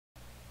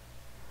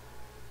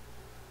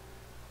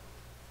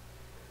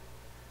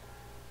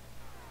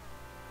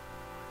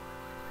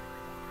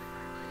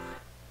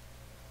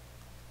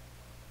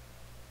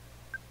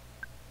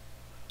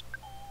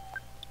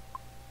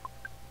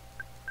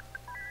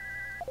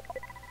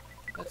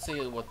Let's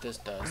see what this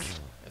does,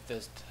 if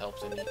this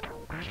helps any.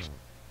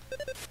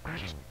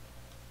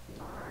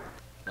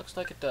 Looks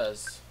like it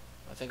does.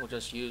 I think we'll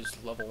just use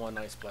level 1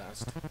 Ice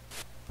Blast.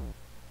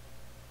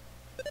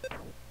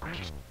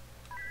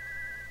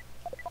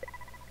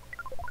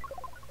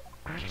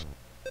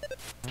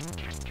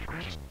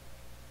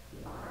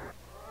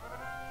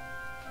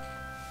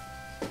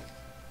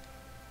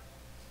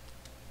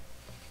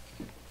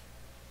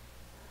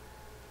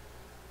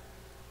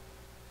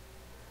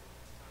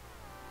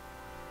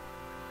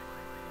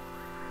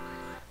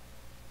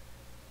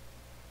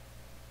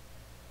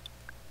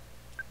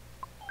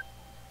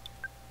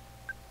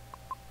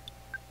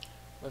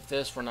 With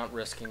this, we're not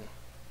risking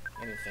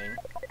anything.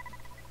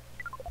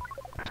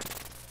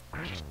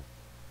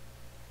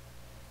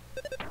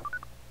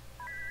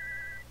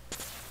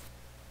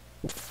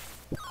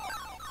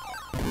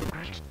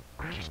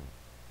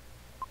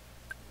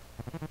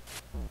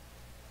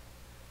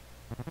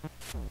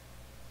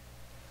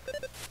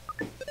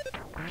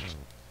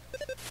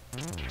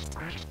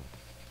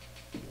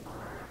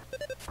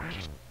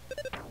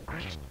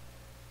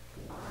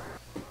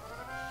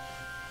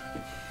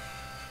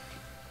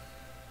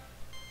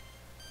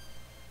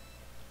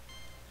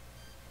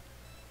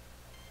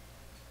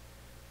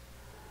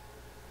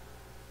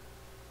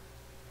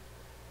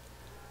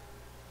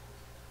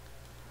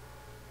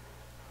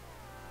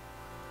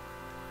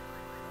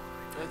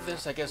 With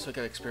this, I guess we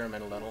could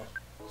experiment a little.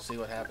 See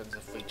what happens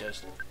if we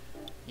just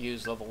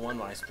use level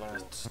 1 Ice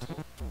Blast.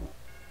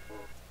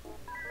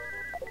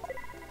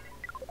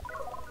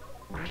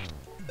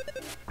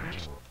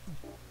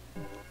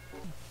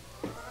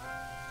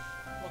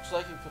 Looks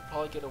like you could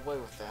probably get away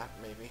with that,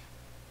 maybe.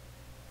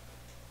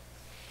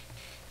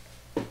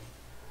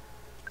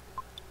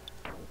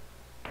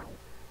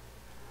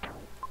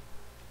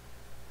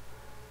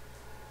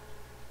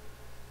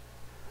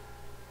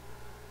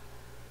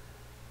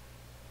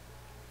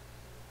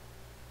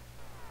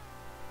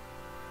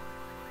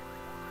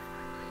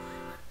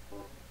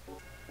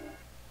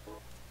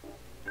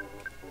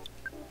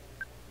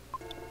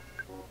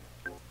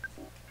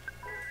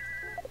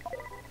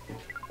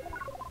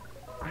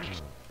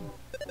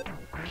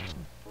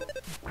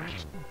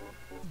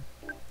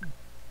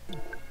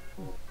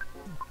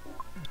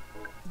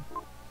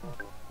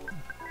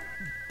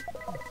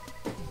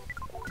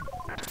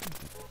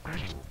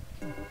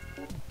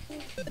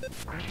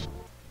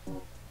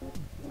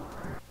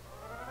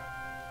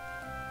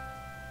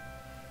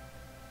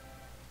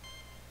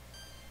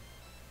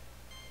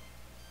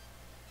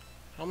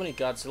 How many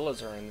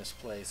Godzillas are in this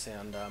place,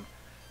 and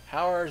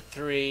how are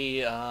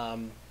 3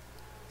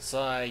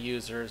 Psi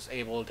users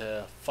able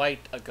to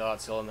fight a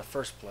Godzilla in the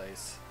first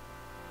place?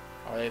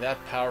 Are they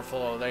that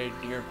powerful? Are they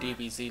near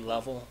DBZ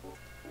level?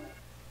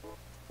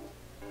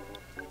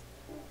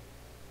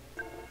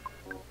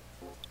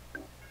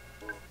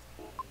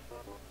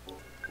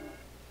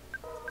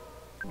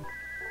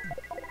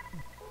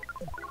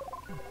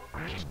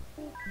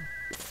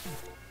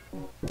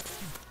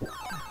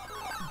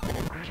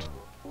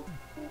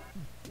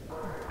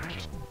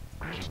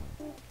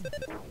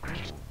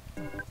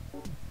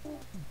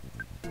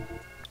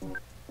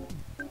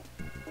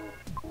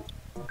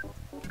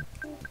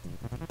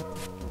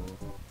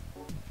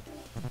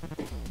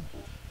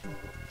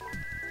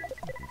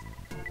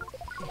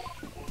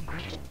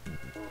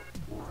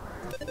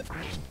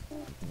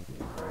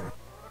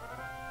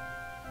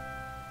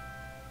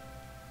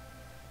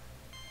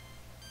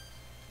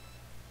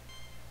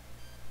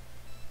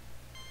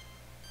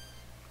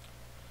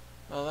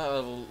 Well, that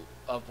level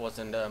up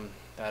wasn't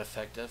that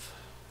effective.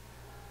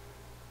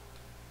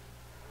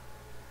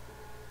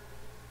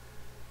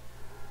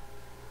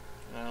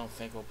 I don't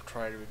think we'll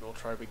try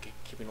to be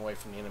keeping away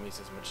from the enemies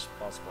as much as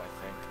possible, I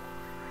think.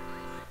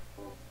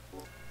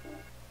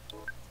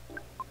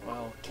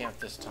 Well, can't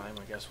this time.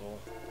 I guess we'll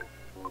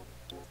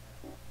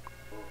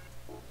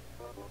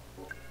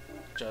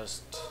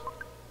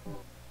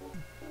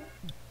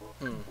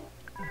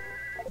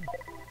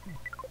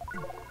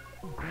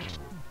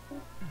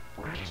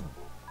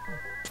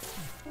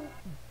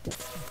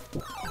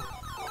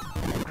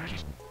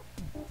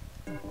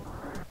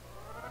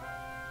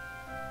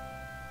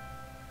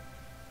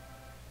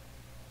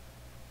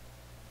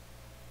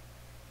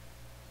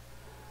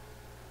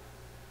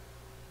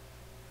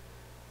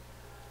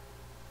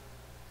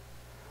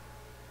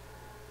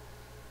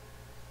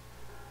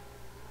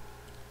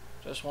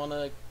just want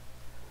to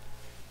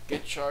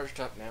get charged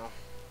up now.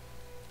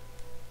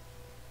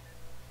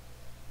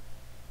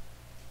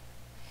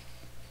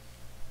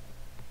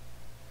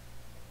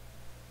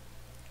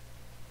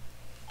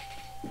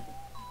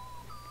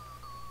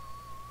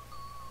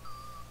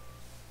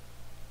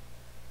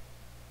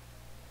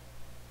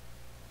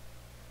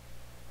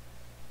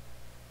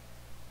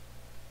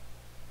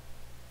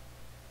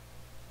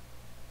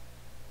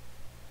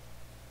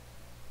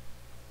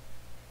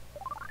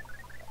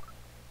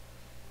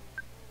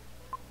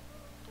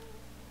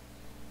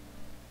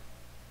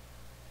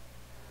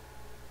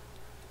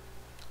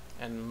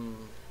 And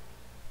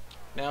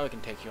now we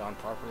can take you on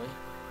properly.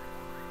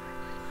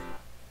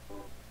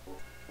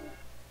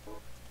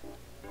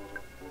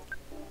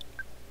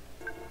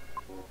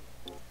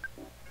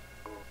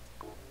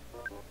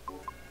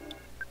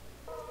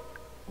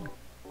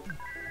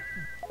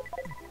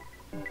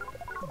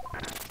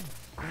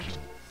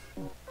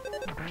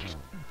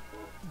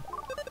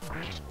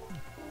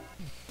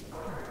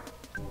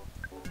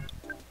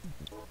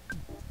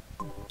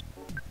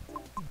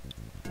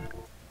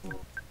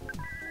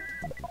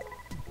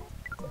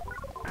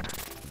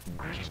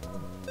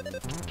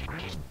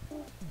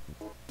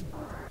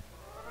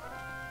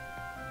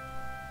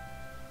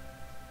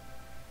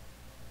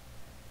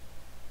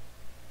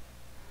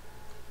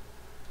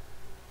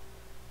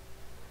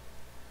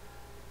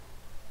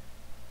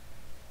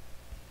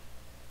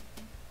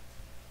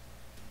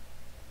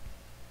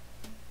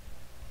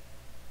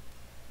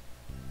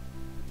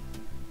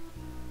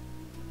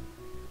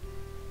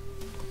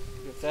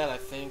 with that, I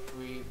think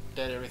we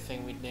did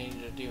everything we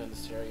needed to do in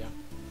this area.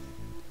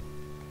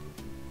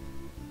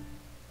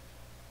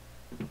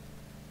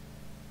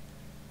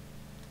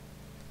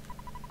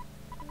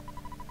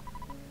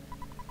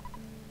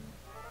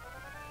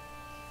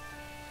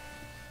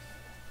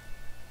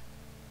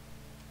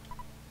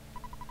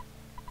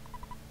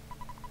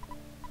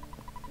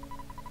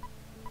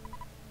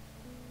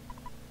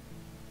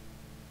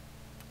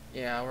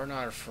 Yeah, we're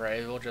not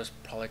afraid. We'll just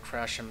probably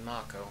crash in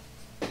Monaco.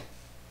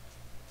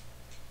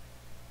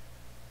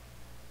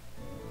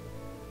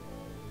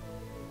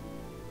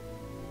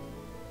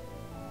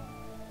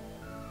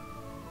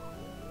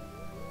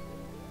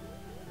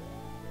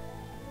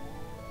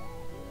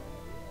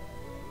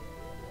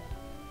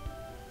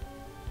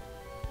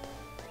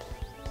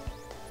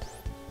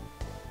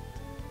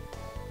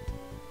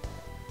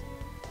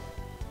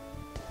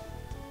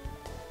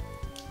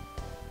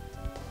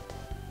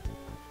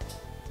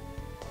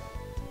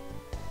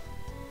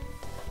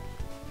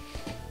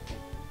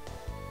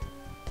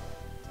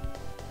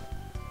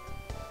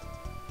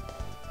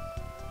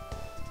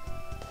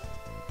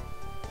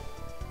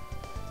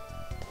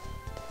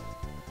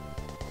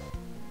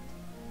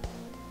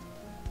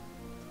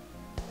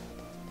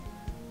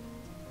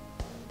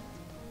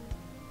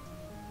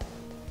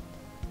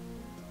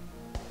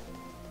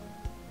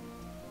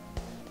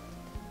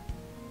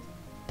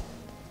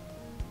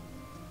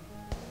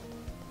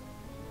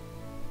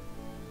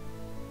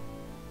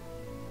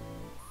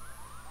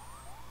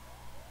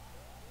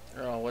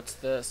 Oh, what's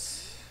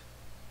this?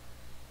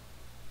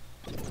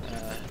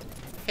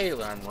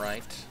 Halo, I'm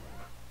right.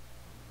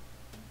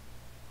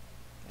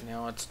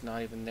 No, it's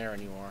not even there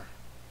anymore.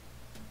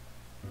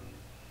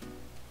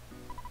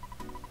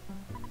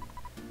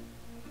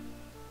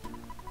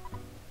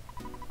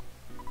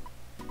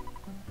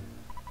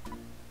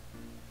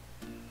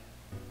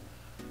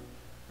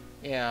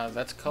 Yeah,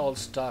 that's called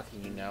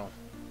stalking, you know.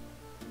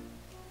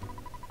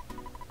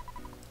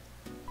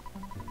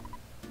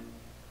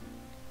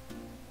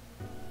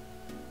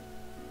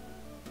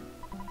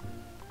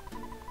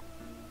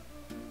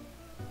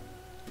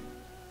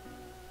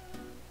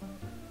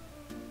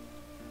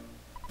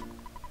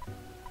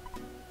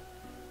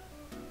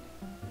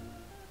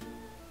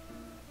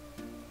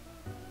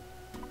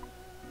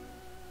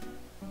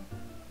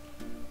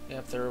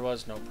 Yep, there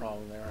was no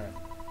problem there.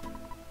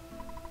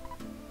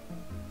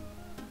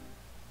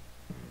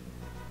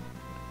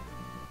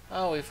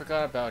 Oh, we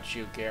forgot about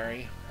you,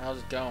 Gary. How's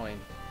it going?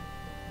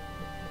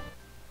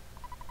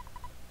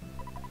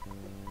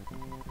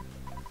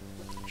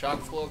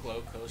 Chock full of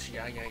glucose.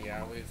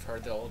 Yeah. We've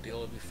heard the old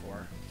deal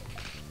before.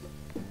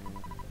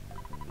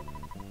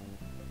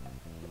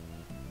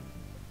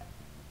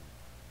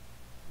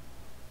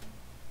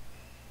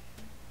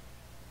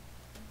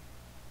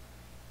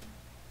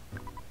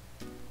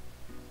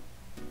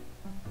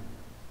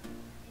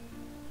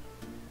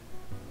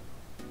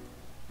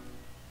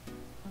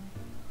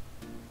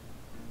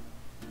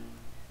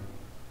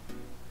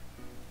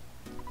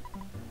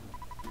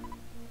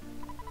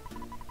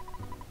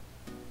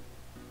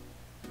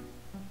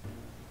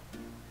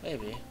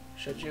 Maybe.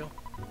 Should you?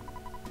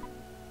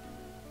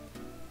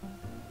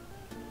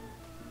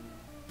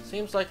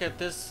 Seems like at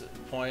this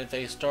point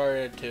they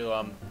started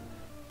to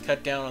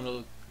cut down on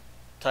the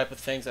type of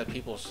things that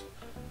people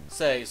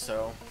say,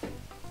 so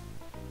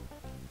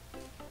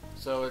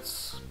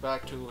it's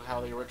back to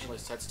how they originally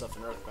said stuff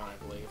in Earthbound,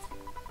 I believe.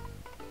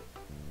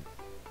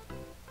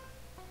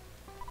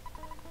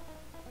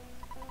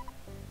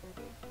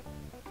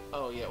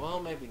 Oh yeah, well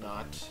maybe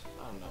not.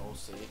 I don't know, we'll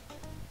see.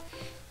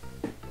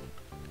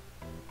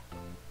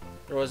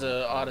 There was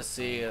a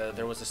Odyssey,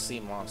 there was a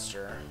sea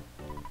monster.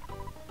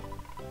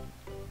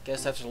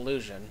 Guess that's an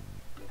illusion.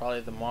 Probably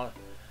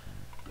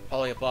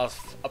a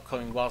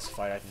upcoming boss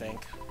fight, I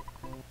think.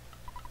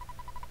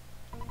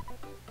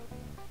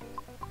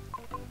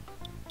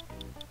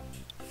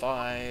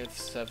 Five,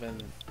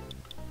 7,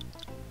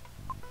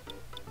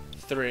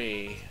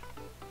 3.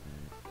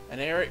 And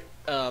Eric,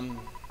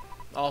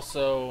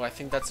 also, I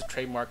think that's a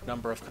trademark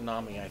number of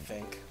Konami, I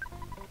think.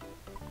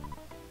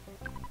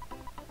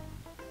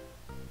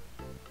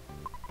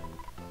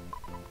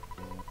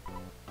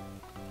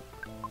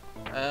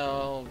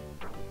 Well,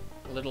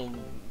 a little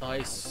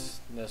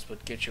niceness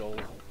would get you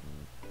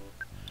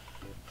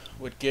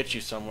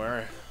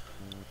somewhere.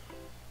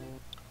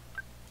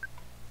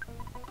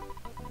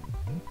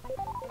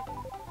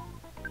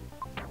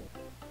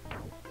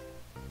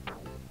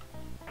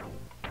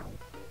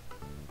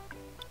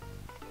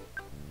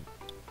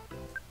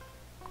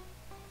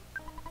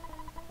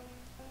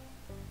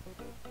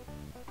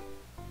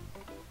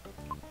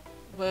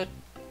 But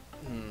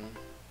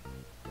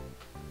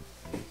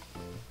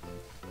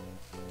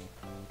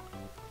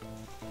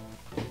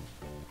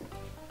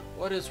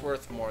what is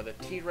worth more, the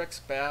T-Rex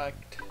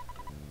backed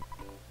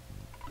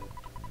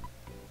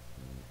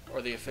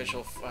or the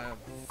official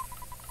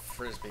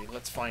Frisbee?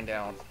 Let's find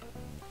out.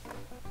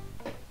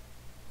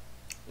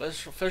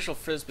 This official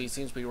Frisbee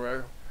seems to be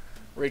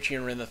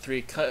reaching in the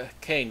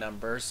 3K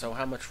number, so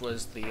how much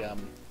was the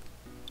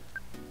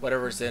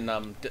whatever's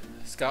in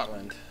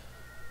Scotland?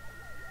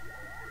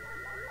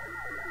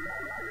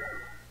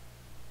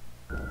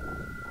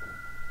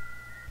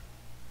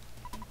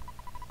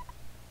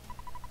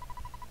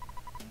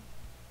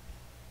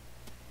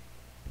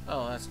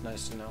 Oh, that's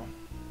nice to know.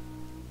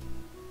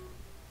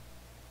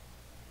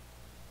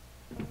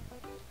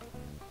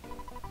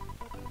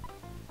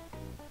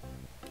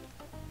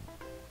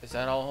 Is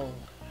that all?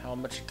 How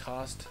much it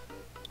cost?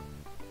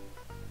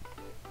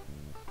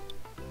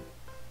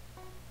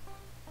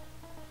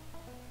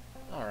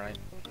 Alright.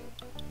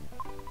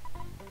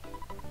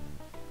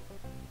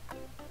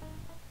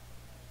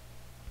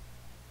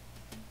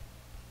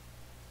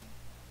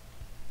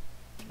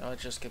 Now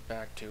let's just get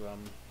back to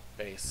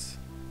base.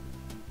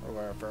 Or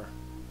wherever.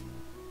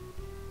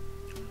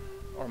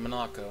 Or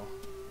Monaco.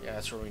 Yeah,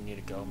 that's where we need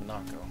to go,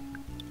 Monaco.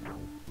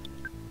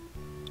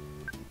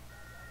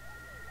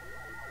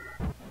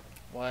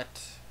 What?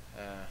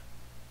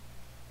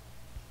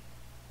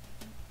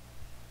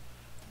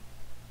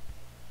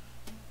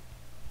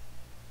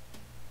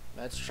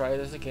 Let's try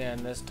this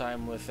again, this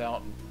time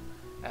without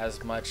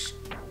as much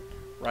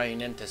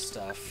running into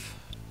stuff.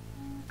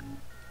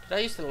 Did I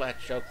use the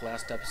joke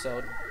last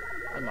episode?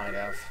 I might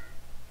have.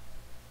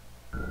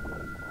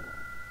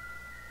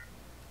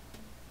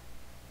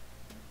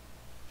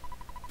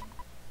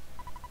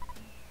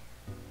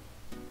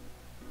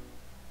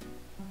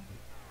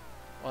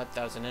 What,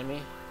 that was an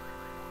enemy?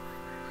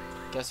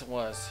 Guess it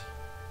was.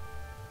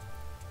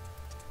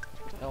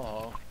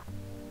 Hello.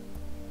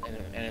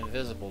 And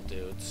invisible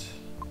dudes.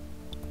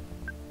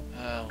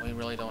 We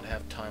really don't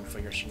have time for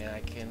your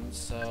shenanigans,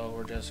 so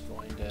we're just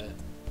going to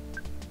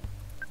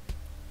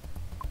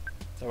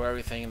throw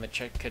everything in the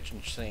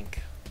kitchen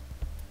sink.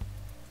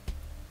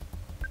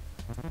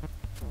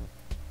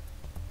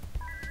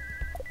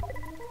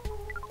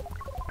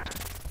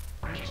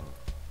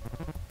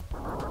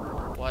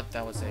 What?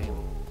 That was a...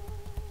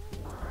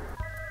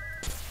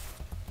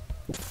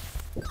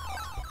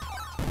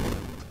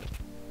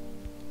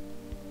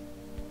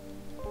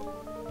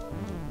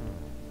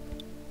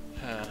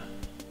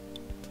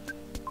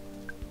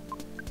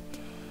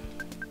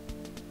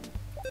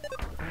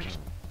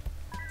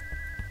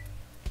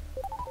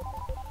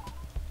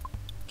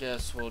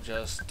 Guess we'll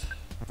just... Is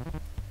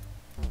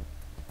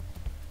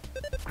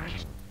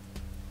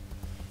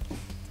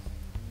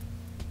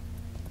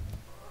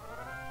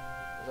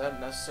that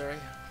necessary?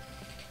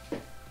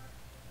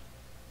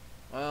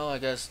 Well, I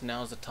guess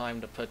now's the time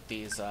to put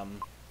these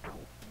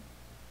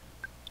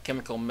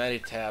chemical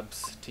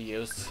meditabs to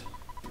use.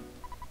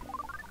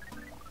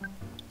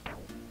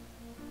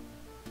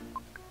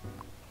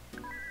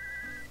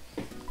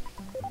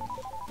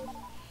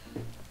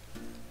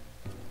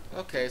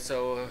 Okay,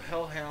 so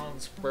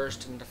hellhounds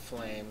burst into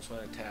flames when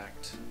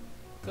attacked.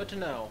 Good to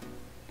know.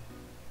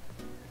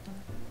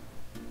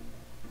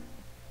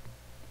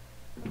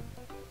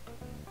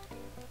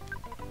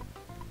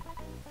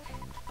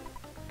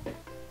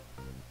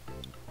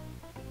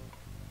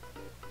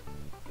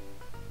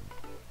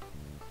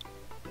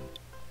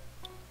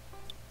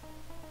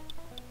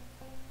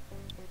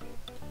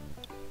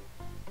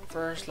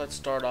 First, let's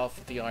start off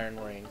with the iron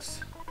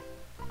rings.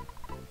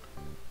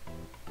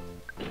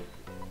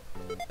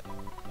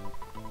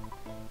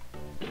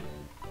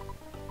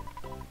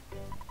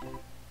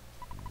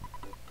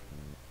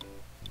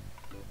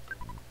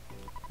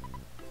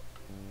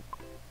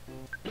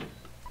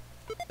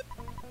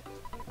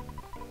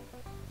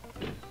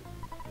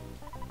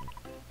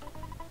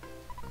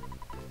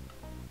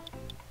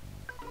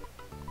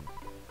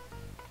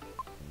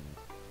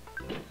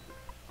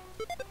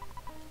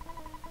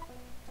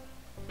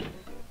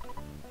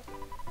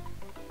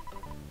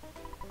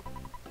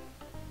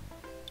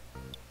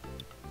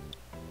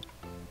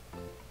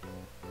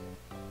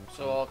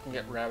 So all can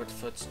get rabbit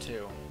foots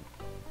too.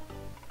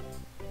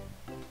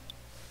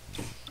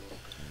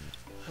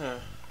 Huh.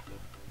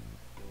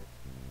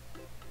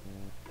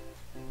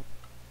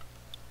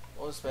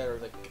 What was better,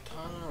 the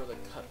katana or the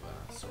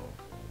cutlass, or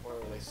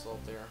whatever they sold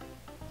there?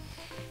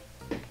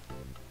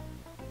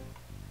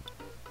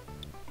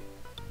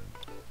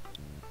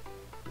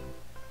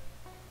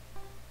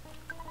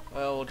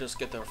 Well, we'll just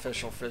get the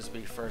official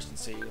frisbee first and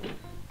see.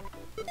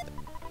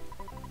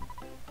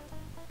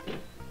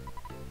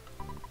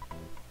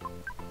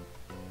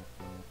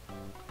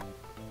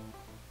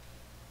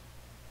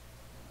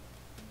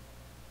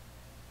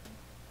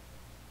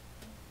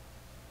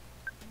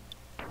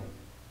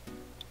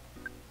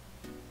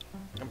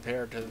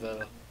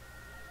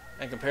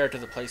 Compared to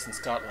the place in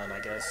Scotland, I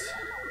guess.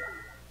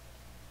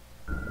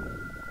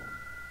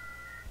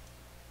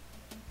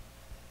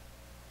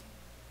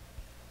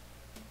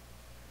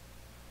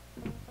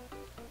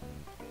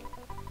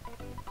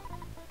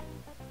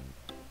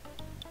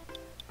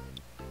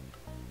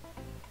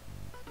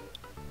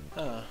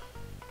 Huh.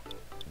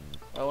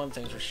 Well, one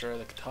thing's for sure,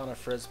 the katana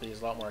frisbee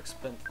is a lot more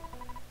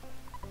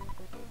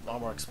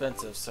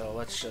expensive, so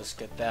let's just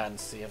get that and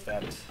see if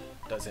that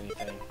does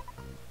anything.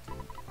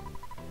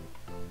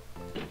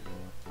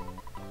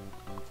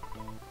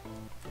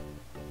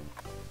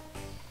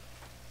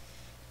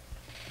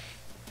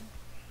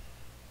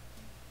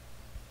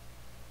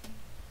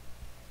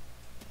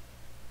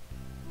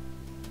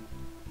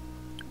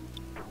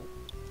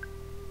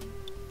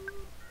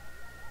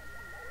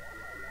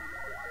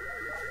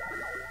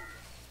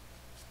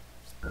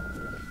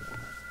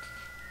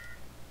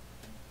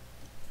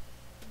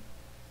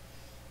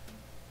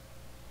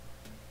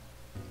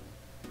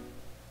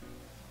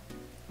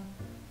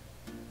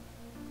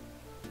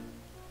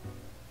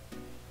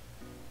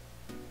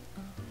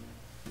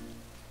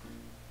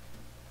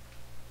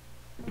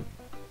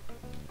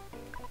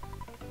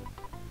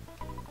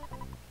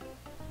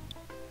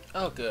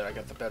 Oh, good. I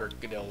got the better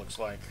Goodell, looks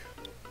like.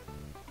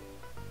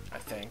 I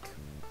think.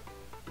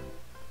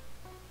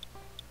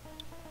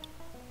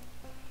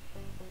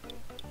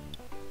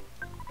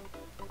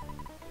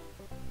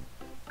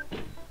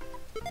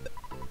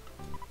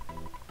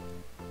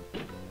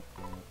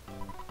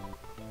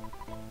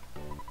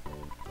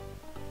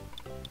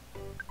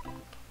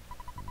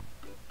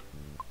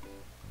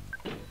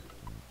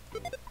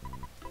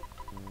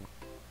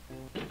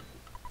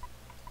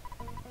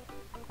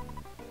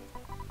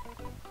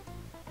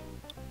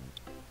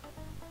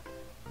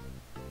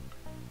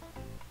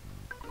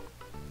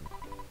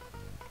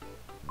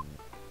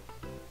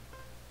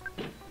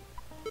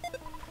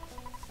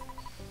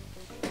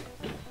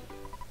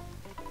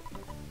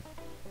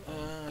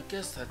 I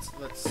guess that's...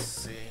 let's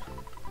see.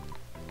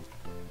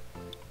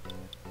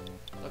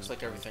 Looks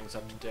like everything's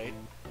up to date.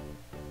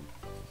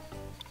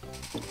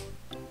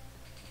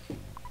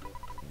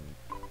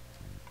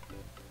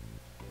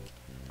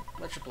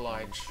 Much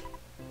obliged.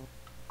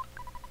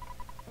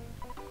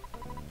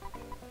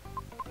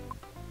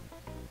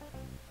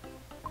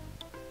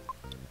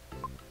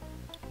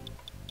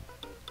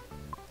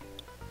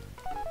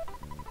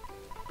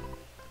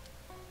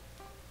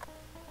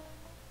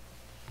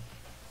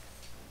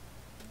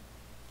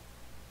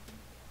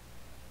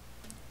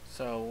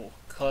 So,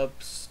 Club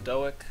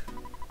Stoic,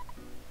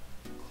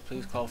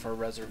 please call for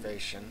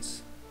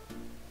reservations.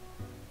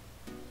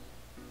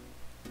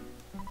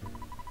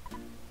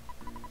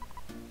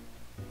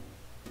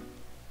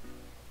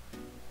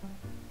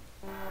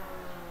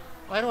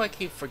 Why do I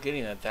keep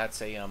forgetting that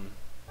that's a,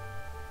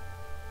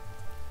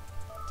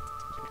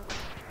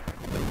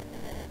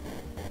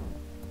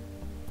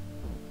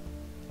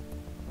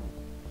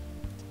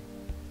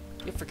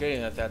 keep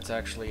forgetting that that's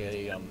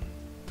actually a,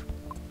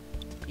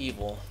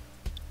 evil.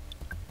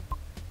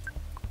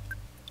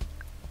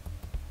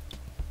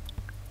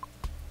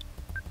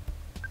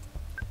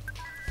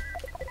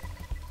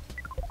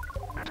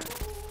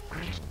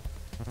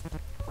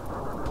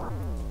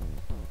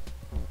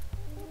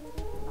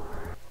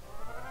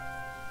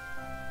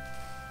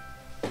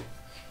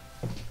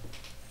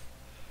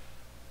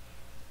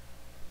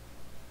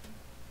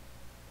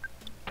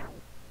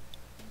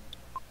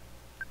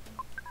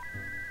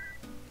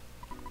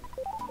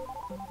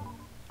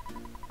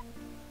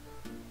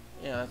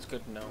 Yeah, that's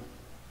good to know.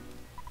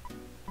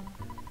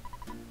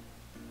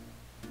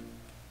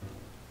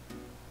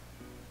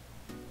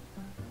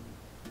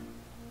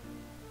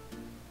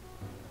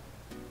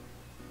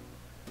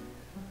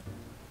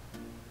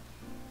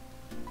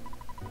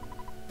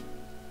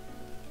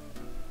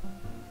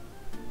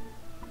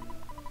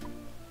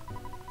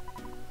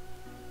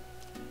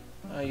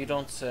 You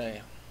don't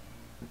say.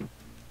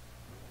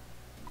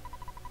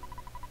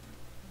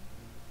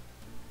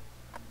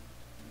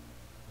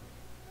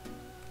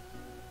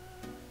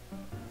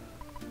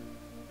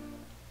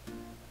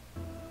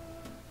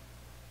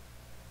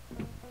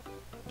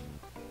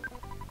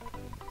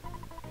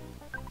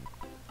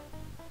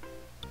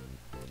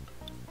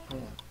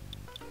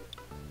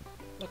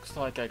 Looks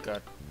like I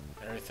got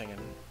everything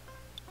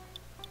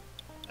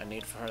I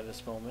need for her at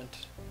this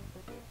moment.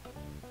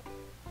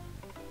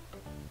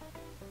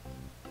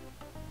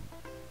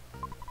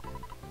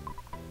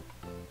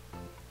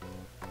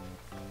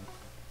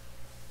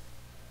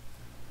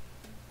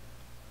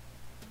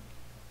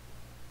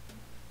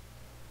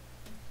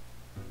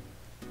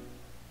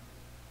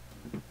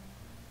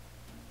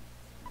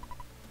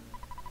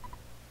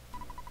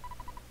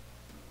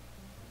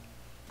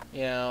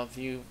 Yeah,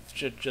 you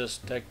should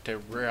just take to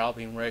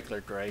robbing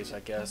regular grays,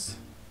 I guess.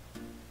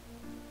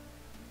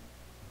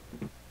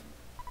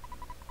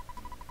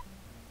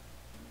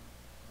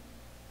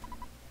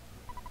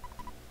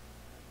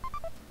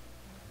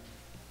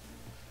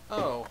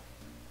 Oh.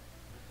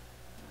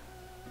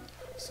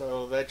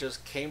 So that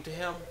just came to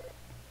him?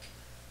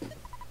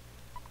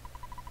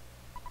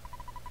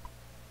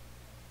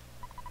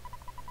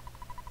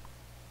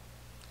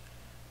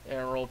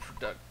 Arrow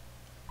product.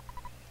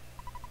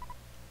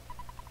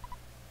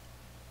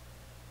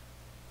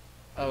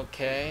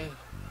 Okay.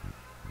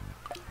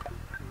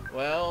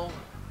 Well,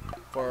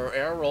 for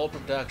Air Roll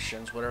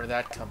Productions, whatever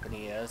that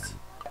company is,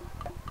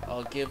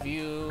 I'll give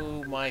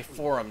you my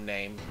forum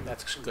name.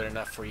 That's good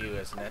enough for you,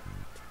 isn't it?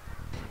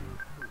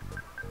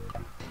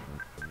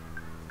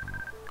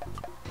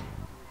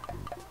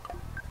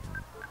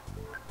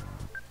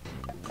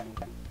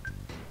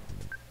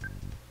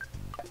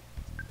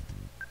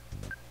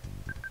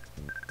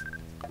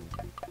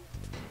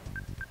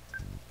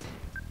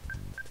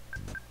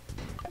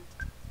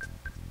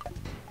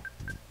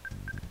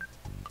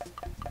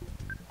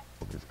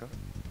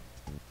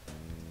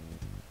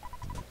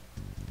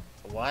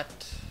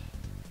 What?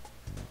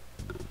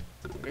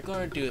 If you're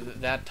going to do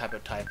that type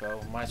of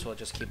typo, might as well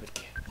just keep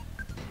it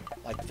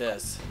like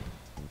this.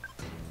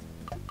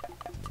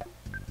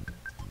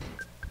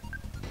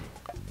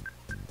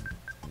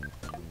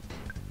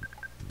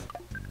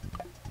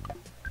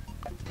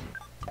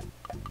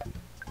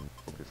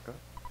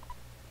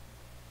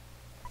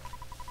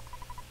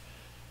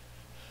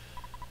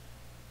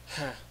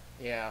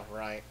 Yeah,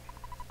 right.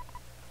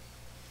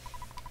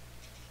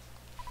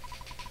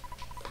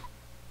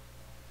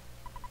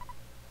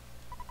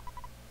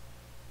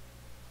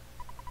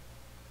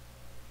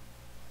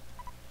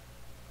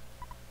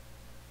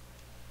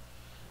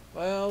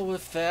 Well,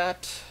 with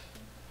that,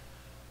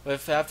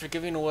 after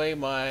giving away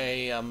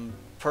my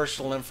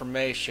personal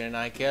information,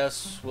 I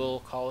guess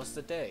we'll call this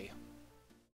the day.